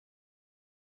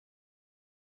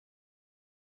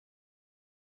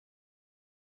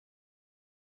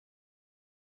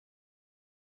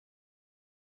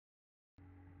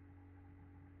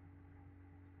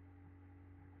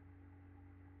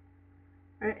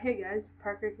Alright, hey guys,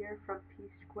 Parker here from P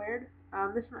Squared.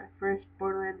 This is my first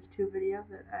Borderlands 2 video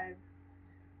that I've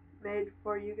made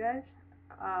for you guys.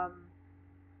 Um,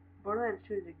 Borderlands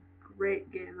 2 is a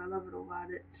great game. I love it a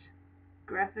lot. Its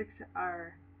graphics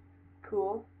are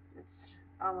cool. It's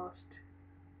almost,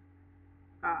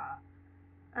 I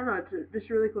don't know, just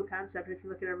a really cool concept. If you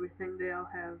look at everything,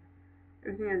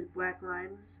 everything has black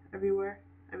lines everywhere.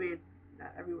 I mean,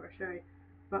 not everywhere, sorry,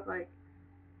 but like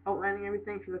outlining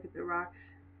everything. If you look at the rocks,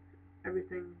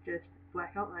 everything just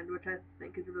black outlined, which I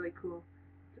think is really cool.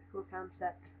 It's a cool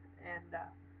concept, and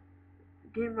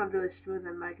the game runs really smooth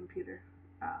on my computer.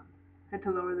 Um, had to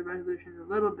lower the resolution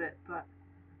a little bit, but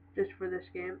just for this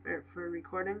game or for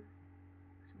recording,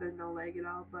 so there's no lag at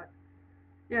all. But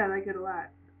yeah, I like it a lot.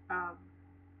 Um,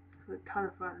 it's a ton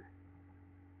of fun.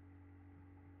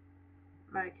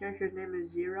 My character's name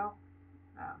is Zero,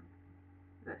 um,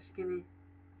 the skinny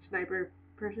sniper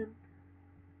person.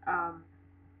 Um,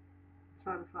 it's a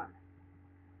lot of fun.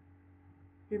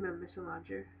 Here's my missile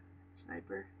launcher,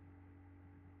 sniper.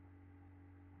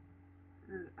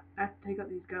 And I have to take out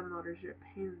these gun loaders. They're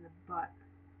a pain in the butt.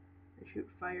 They shoot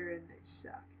fire and they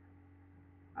suck.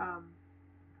 Um,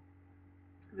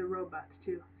 the robots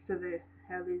too. So they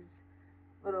have these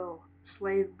little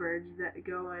slave birds that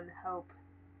go and help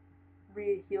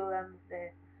re-heal them.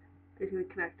 They basically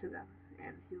connect to them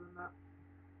and heal them up.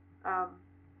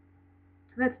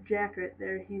 That's Jack right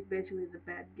there. He's basically the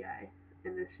bad guy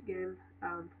in this game.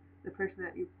 The person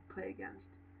that you play against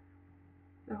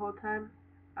the whole time.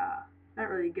 Not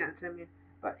really against, I mean,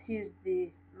 but he's the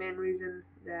main reason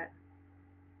that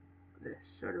this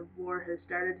sort of war has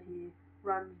started. He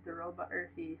runs the robot, or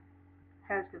he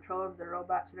has control of the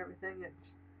robots and everything. It's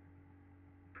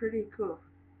pretty cool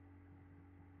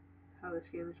how this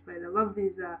game is played. I love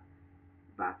these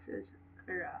boxes,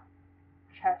 or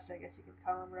chests, I guess you can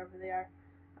call them, whatever they are.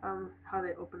 How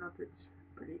they open up, it's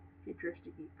pretty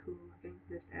futuristic, cool looking.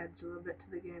 Just adds a little bit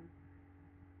to the game.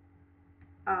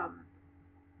 Um,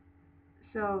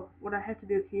 so what I have to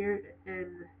do here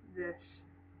in this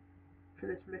for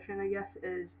this mission, I guess,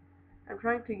 is I'm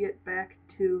trying to get back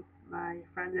to my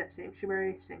friends at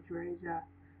Sanctuary. Sanctuary is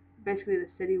basically the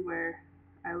city where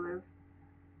I live,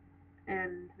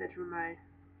 and that's where my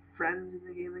friends in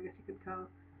the game, I guess you could call.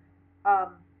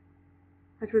 Um,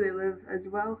 that's where they live as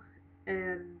well.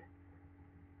 And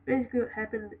basically, what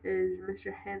happened is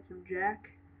Mr. Handsome Jack,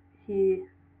 he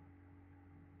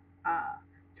uh,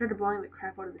 started blowing the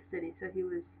crap out of the city. So he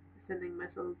was sending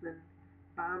missiles and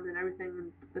bombs and everything,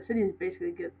 and the city is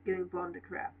basically getting blown to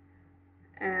crap.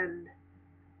 And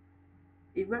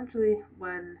eventually,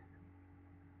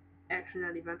 actually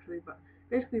not eventually, but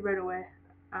basically right away,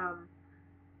 um,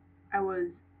 I was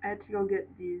I had to go get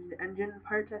these engine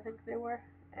parts, I think they were,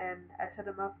 and I set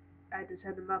them up. I just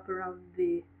set them up around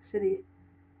the city,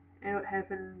 and what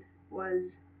happened was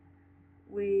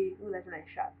that's a nice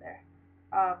shot there.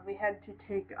 We had to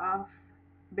take off.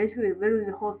 Basically, literally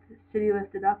the whole city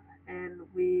lifted up, and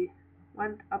we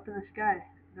went up in the sky.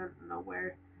 I don't know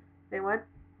where they went,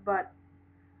 but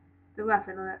they left.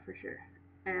 I know that for sure.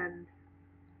 And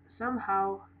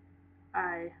somehow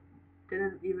I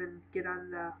didn't even get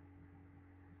on the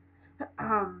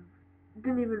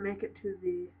didn't even make it to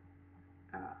the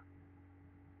uh,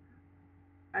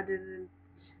 I didn't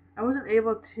I wasn't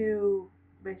able to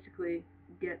basically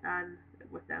get on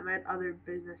with them. I had other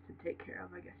business to take care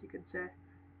of, I guess you could say.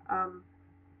 Um,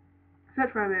 so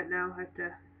that's where I'm at now. I have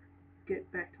to get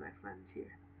back to my friends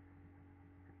here.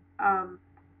 Um,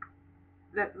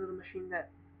 that little machine that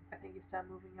I think you saw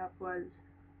moving up was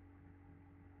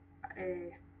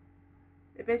a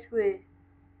it basically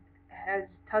has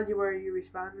tells you where you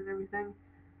respawn and everything.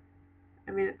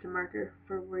 I mean, it's a marker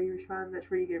for where you respawn. That's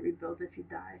where you get rebuilt if you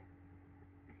die.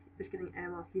 Just getting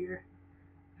ammo here.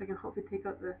 So I can hopefully take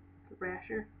out the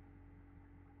Thrasher.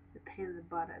 The pain in the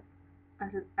butt.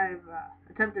 I've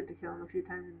attempted to kill him a few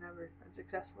times and never been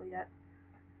successful yet.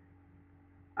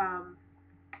 Um,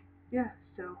 yeah,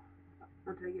 so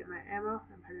once I get my ammo,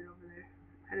 I'm headed over there.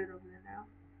 Headed over there now.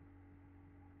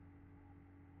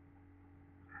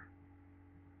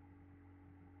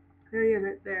 There he is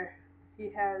right there. He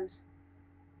has,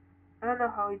 I don't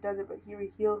know how he does it, but he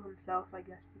re-heals himself, I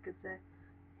guess you could say.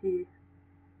 He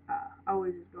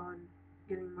always is going,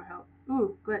 getting more help.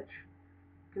 Ooh, glitch.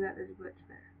 Look at that, there's a glitch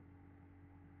there.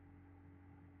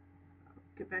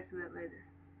 I'll get back to that later.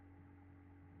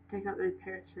 Take out the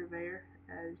repair surveyor,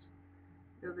 as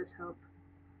it'll just help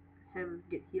him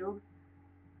get healed.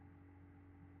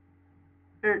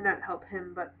 Or not help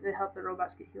him, but they help the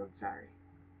robots get healed, sorry.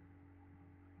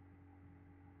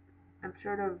 I'm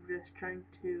sort of just trying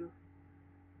to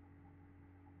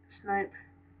snipe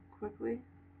quickly.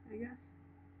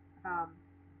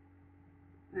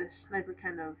 the sniper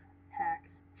kind of hacks.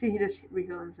 See, he just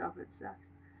rehealed himself. It sucks.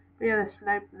 But yeah,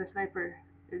 the sniper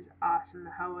is awesome.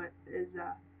 How it is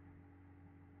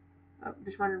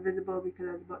just went invisible because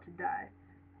I was about to die.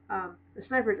 The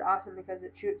sniper is awesome because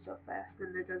it shoots so fast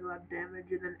and it does a lot of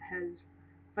damage, and then it has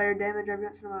fire damage every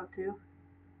once in a while too.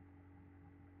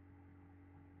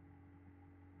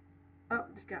 Oh,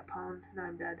 just got pwned. Now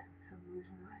I'm dead. I'm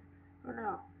losing life. Oh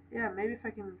no. Yeah, maybe if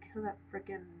I can kill that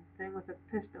frickin' thing with a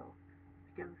pistol,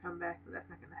 I can come back, but that's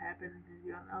not gonna happen, as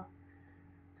you all know.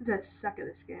 Since I suck at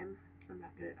this game, I'm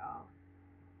not good at all.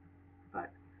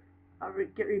 But I'll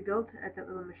get rebuilt at that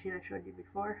little machine I showed you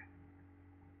before.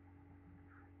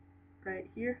 Right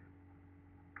here.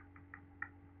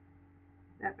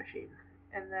 That machine.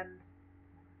 And then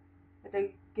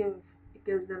it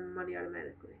gives them money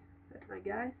automatically. That's my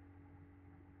guy.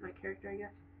 My character, I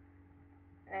guess.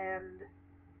 And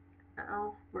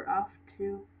now we're off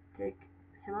to take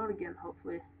him out again,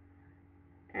 hopefully.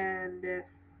 And if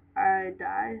I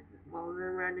die, well,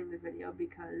 then we're ending the video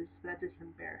because that's just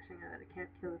embarrassing that I can't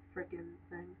kill the frickin'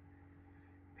 thing.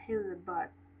 Pain in the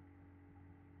butt.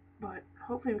 But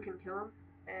hopefully we can kill him,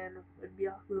 and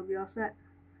we'll be all set.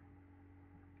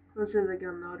 Those are the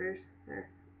gun loaders. They're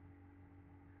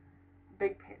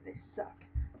big pain. They suck.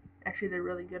 Actually, they're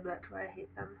really good. That's why I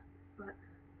hate them. But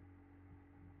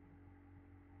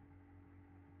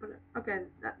okay,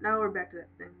 now we're back to that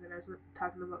thing that I was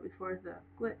talking about before, the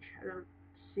glitch. I don't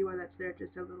see why that's there. It's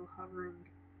just a little hovering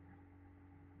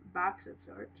box of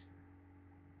sorts.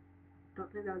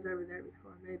 Don't think that was ever there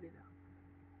before. Maybe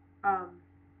though. I'm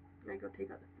gonna go take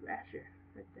out the Thresher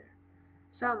right there.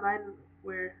 Sound 9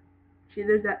 where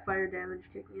there's that fire damage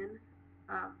kicking in.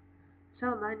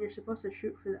 Sound 9, you're supposed to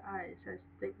shoot for the eyes. I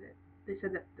think that they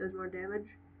said that does more damage.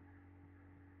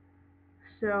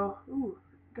 So, ooh,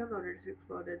 gun loader just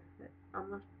exploded. That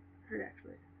almost hurt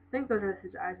actually. I think those are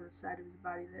his eyes on the side of his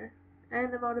body there.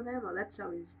 And I'm out of ammo. That's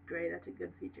always great. That's a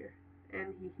good feature.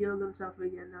 And he healed himself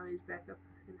again. Now he's back up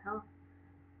in health.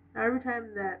 Now every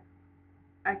time that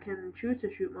I can choose to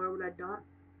shoot more when I don't,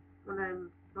 when I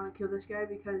want to kill this guy,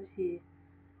 because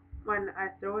when I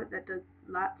throw it, that does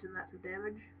lots and lots of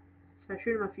damage. So I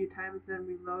shoot him a few times, then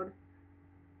reload.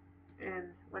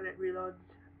 And when it reloads,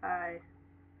 I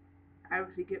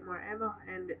obviously get more ammo,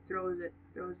 and it throws the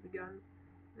gun.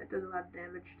 That does a lot of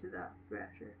damage to the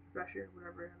Thresher,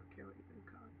 whatever, I don't care what you can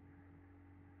call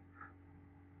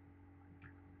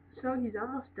it. So he's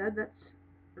almost dead.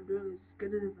 I'm doing as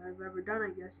good as I've ever done, I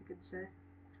guess you could say.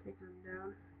 Taking him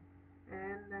down,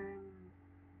 and I'm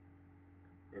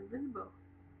invisible.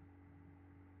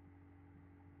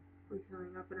 We're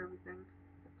healing up and everything.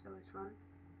 That's always fun.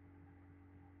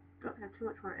 Don't have too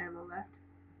much more ammo left.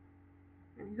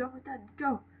 And he's almost dead.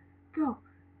 Go! Go!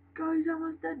 Go! He's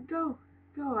almost dead. Go!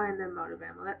 Go! And I'm out of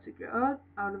ammo. That's a good. Oh,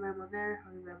 out of ammo there.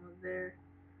 Out of ammo there.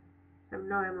 I have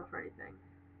no ammo for anything.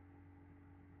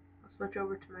 I'll switch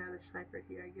over to my other sniper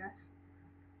here, I guess.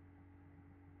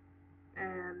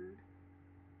 And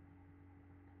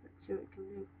let's see what it can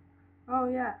do. Oh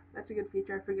yeah, that's a good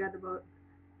feature. I forgot about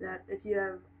that. If you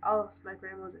have all sniper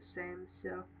ammo is the same,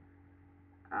 so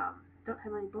don't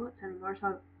have any bullets anymore, so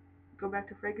I'll go back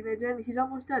to frag grenades, and he's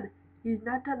almost dead. He's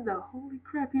not dead though. Holy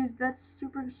crap, that's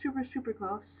super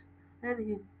close. And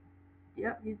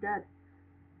he's dead.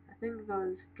 I think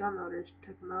those gun loaders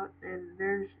took him out, and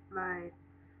there's my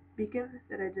beacon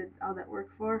that I did all that work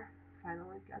for.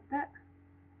 Finally got that.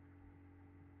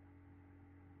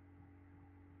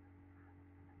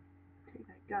 Take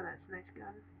that gun, that's a nice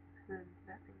gun. And then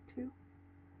that thing too.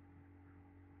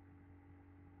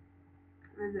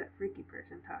 There's that freaky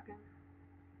person talking.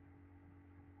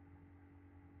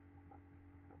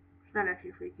 She's not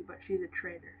actually freaky, but she's a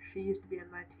traitor. She used to be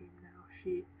on my team now.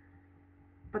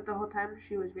 But the whole time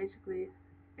she was basically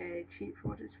a cheat for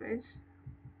what's his face.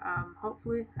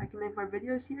 Hopefully I can make more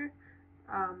videos here.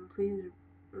 Please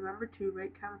remember to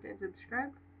rate, comment, and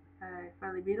subscribe. I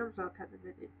finally beat him, so I'll cut the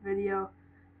video.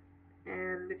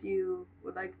 And if you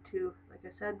would like to, like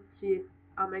I said, see,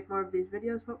 I'll make more of these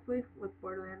videos hopefully with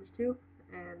Borderlands 2.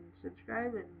 And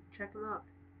subscribe and check them out.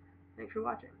 Thanks for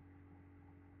watching.